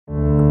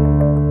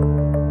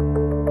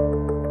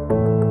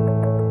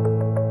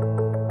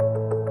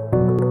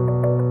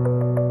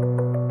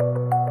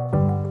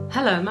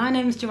Hello, my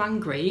name is Joanne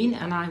Green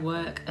and I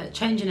work at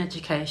Change in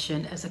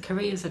Education as a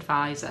careers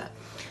advisor.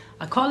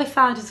 I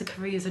qualified as a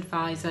careers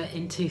advisor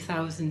in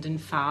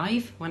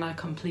 2005 when I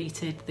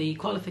completed the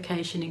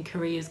qualification in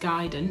careers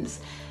guidance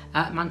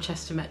at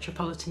Manchester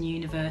Metropolitan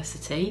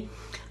University,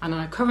 and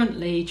I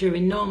currently,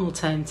 during normal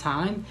term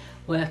time,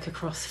 work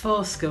across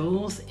 4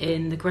 schools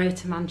in the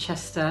Greater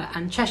Manchester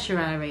and Cheshire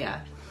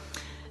area.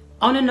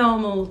 On a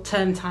normal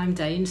term time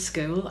day in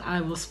school, I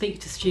will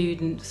speak to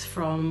students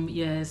from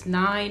years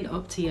 9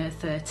 up to year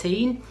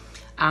 13,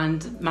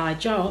 and my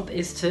job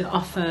is to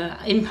offer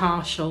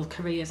impartial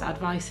careers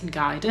advice and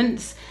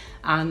guidance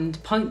and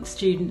point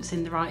students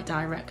in the right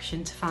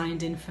direction to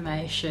find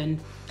information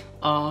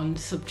on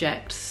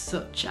subjects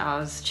such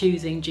as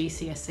choosing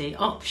GCSE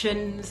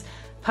options,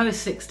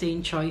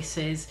 post-16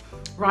 choices,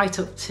 right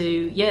up to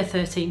year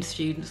 13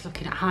 students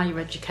looking at higher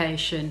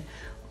education,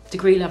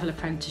 degree level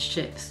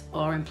apprenticeships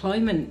or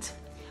employment.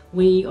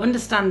 We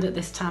understand at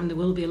this time there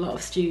will be a lot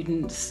of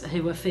students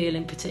who are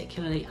feeling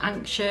particularly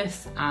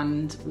anxious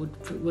and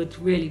would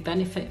really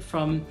benefit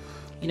from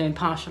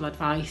impartial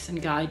advice and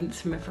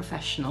guidance from a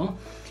professional.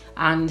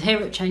 And here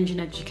at Change in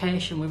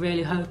Education, we're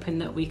really hoping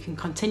that we can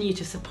continue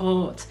to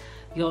support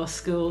your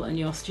school and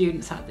your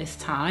students at this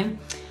time,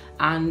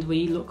 and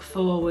we look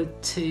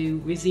forward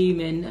to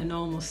resuming a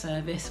normal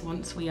service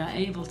once we are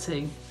able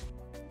to.